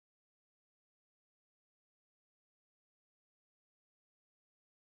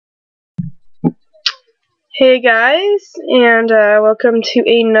Hey guys, and welcome to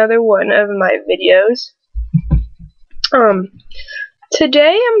another one of my videos.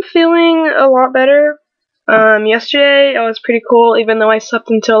 Today I'm feeling a lot better. Yesterday I was pretty cool, even though I slept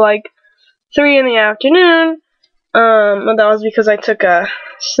until like 3 in the afternoon. Well, that was because I took a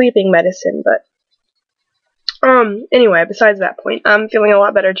sleeping medicine, but anyway, besides that point, I'm feeling a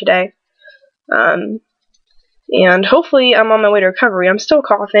lot better today. And hopefully I'm on my way to recovery. I'm still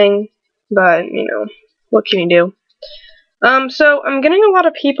coughing, but you know, what can you do? So I'm getting a lot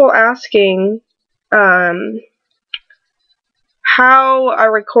of people asking, how I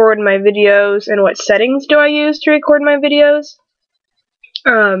record my videos and what settings do I use to record my videos.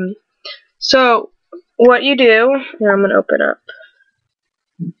 So what you do, here I'm gonna open up.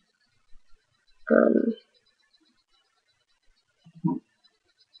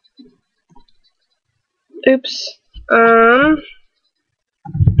 Oops.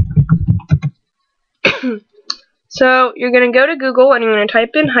 So you're gonna go to Google and you're gonna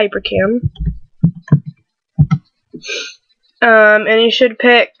type in Hypercam. And you should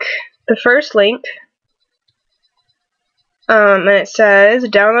pick the first link. And it says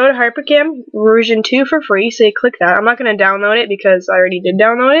download Hypercam version 2 for free, so you click that. I'm not going to download it because I already did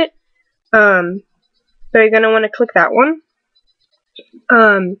download it. But you're going to want to click that one.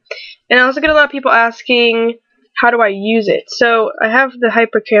 And I also get a lot of people asking, how do I use it? So I have the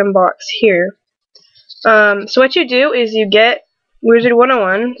Hypercam box here. So what you do is you get Wizard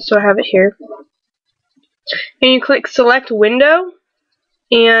 101, so I have it here. And you click select window,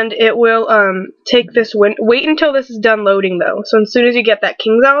 and it will take this wait until this is done loading though. So as soon as you get that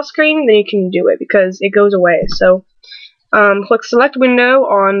King's Owl screen, then you can do it because it goes away. So click select window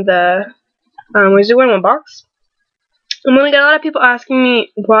on the Wizard 101 box. And then we got a lot of people asking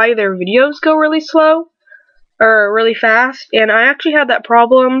me why their videos go really slow or really fast, and I actually had that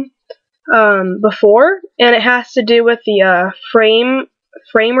problem before, and it has to do with the frame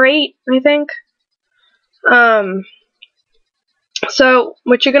rate, I think. So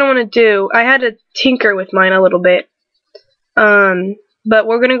what you're going to want to do, I had to tinker with mine a little bit, but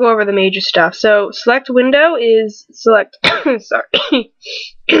we're going to go over the major stuff. So select window is select, sorry,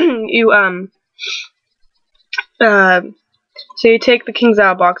 so you take the King's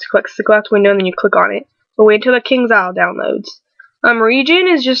Owl box, click select window, and then you click on it. But wait until the King's Owl downloads. Region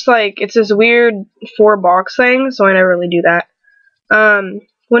is just like, it's this weird 4-box thing, so I never really do that.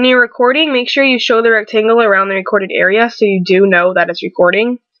 When you're recording, make sure you show the rectangle around the recorded area so you do know that it's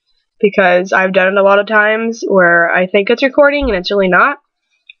recording, because I've done it a lot of times where I think it's recording and it's really not.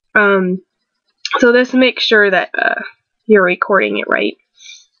 So this makes sure that you're recording it right.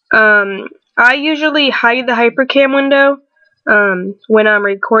 I usually hide the Hypercam window when I'm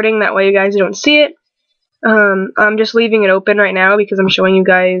recording, that way you guys don't see it. I'm just leaving it open right now because I'm showing you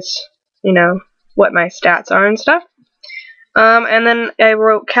guys, you know, what my stats are and stuff. And then I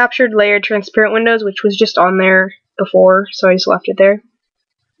wrote captured layered transparent windows, which was just on there before, so I just left it there.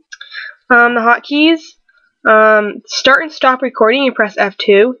 The hotkeys, start and stop recording, you press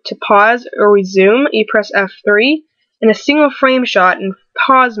F2. To pause or resume, you press F3. And a single frame shot in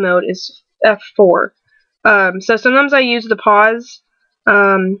pause mode is F4. So sometimes I use the pause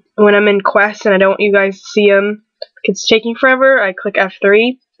when I'm in quests and I don't want you guys to see them because it's taking forever. I click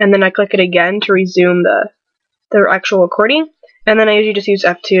F3, and then I click it again to resume the actual recording, and then I usually just use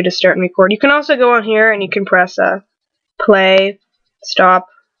F2 to start and record. You can also go on here and you can press play, stop,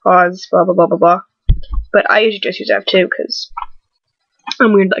 pause, blah blah blah blah blah. But I usually just use F2 because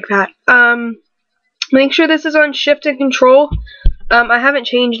I'm weird like that. Make sure this is on shift and control. I haven't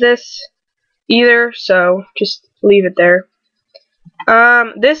changed this either, so just leave it there.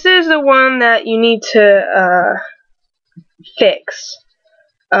 This is the one that you need to fix.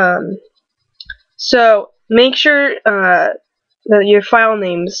 So make sure that your file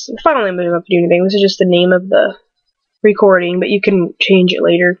name doesn't have to do anything. This is just the name of the recording, but you can change it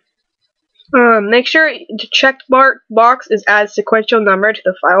later. Make sure the check box is add sequential number to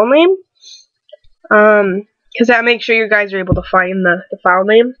the file name, because that makes sure you guys are able to find the file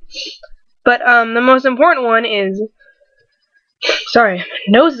name. But the most important one is, sorry, my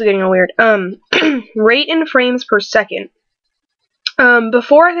nose is getting all weird. Rate in frames per second.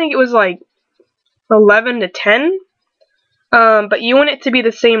 Before I think it was like 11 to 10, but you want it to be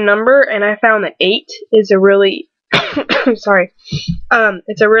the same number, and I found that 8 is a really sorry,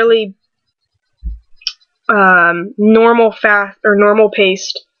 it's a really normal fast or normal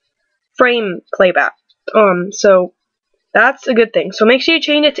paced frame playback. So that's a good thing. So make sure you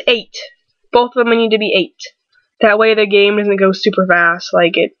change it to 8. Both of them need to be 8. That way the game doesn't go super fast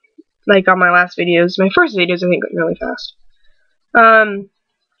like on my last videos. My first videos I think went really fast.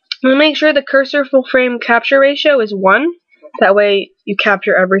 And make sure the cursor full frame capture ratio is 1. That way you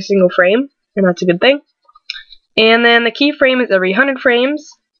capture every single frame, and that's a good thing. And then the keyframe is every 100 frames.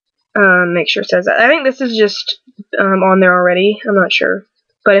 Make sure it says that. I think this is just on there already. I'm not sure.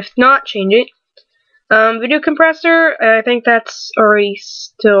 But if not, change it. Video compressor, I think that's already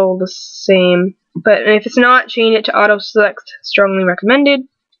still the same. But if it's not, change it to auto select, strongly recommended.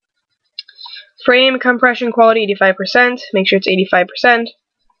 Frame compression quality 85%. Make sure it's 85%.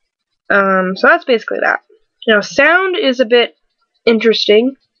 So that's basically that. Now, sound is a bit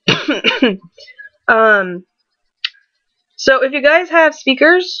interesting. So if you guys have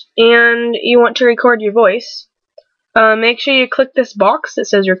speakers and you want to record your voice, make sure you click this box that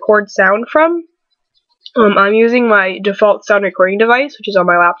says record sound from. I'm using my default sound recording device, which is on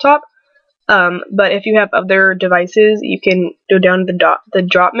my laptop. But if you have other devices, you can go down to the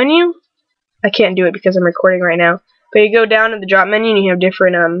drop menu. I can't do it because I'm recording right now. But you go down to the drop menu and you have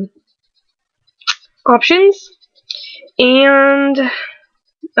different options. And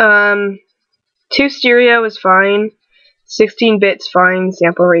 2 stereo is fine. 16-bit's fine.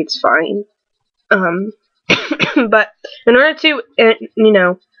 Sample rate's fine. But in order to,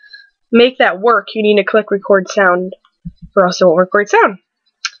 make that work, you need to click record sound, or else it won't record sound.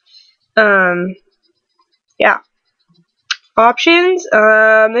 Yeah. Options.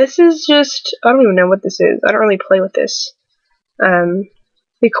 This is just, I don't even know what this is. I don't really play with this.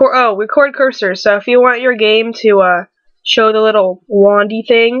 Record cursor. So if you want your game to show the little wandy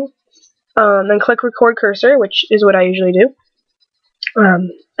thing, then click record cursor, which is what I usually do. I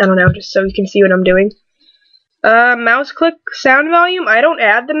don't know, just so you can see what I'm doing. Mouse click sound volume. I don't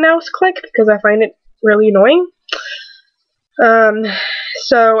add the mouse click because I find it really annoying.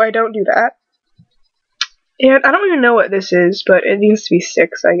 So I don't do that. And I don't even know what this is, but it needs to be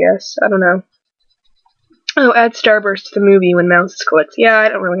 6, I guess. I don't know. Oh, add starburst to the movie when mouse is clicked. Yeah, I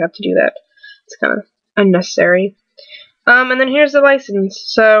don't really have to do that. It's kind of unnecessary. And then here's the license.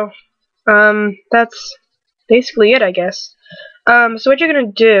 So, that's basically it, I guess. So what you're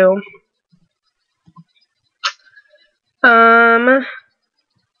gonna do,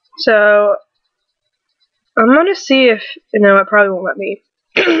 so I'm gonna see if, no, it probably won't let me,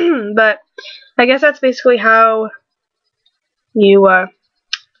 but I guess that's basically how you,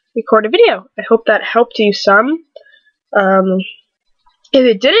 record a video. I hope that helped you some. If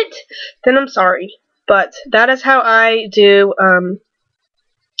it didn't, then I'm sorry, but that is how I do,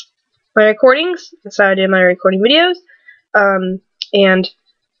 my recordings. That's how I do my recording videos. And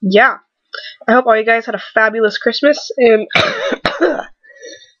yeah, I hope all you guys had a fabulous Christmas, and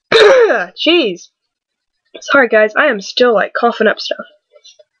jeez, sorry guys, I am still like coughing up stuff.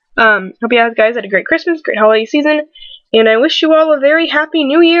 Hope you guys had a great Christmas, great holiday season, and I wish you all a very happy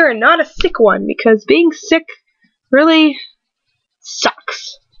new year and not a sick one, because being sick really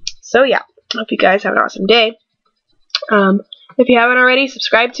sucks. So yeah, hope you guys have an awesome day. If you haven't already,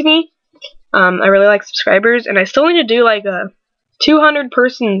 subscribe to me. I really like subscribers, and I still need to do like a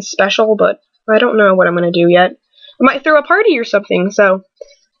 200-person special, but I don't know what I'm going to do yet. I might throw a party or something, so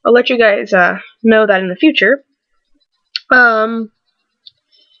I'll let you guys know that in the future. And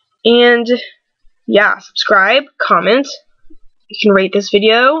yeah, subscribe, comment. You can rate this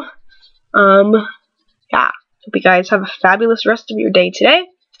video. Yeah, hope you guys have a fabulous rest of your day today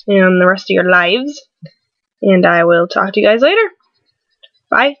and the rest of your lives. And I will talk to you guys later.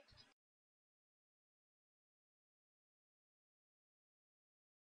 Bye.